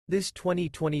This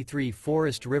 2023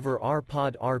 Forest River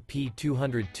R-Pod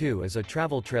RP202 is a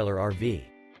travel trailer RV.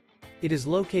 It is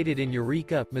located in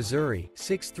Eureka, Missouri,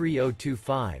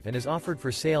 63025 and is offered for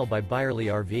sale by Byerly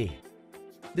RV.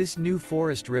 This new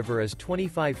Forest River is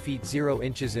 25 feet 0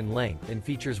 inches in length and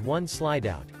features one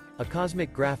Slideout, a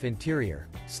CosmicGraph interior,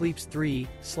 sleeps 3,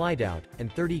 Slideout,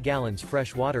 and 30 gallons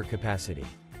fresh water capacity.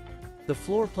 The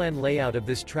floor plan layout of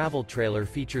this travel trailer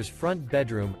features front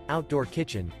bedroom, outdoor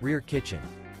kitchen, rear kitchen.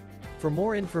 For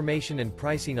more information and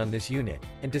pricing on this unit,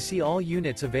 and to see all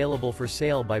units available for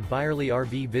sale by Byerly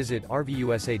RV, visit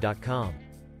RVUSA.com.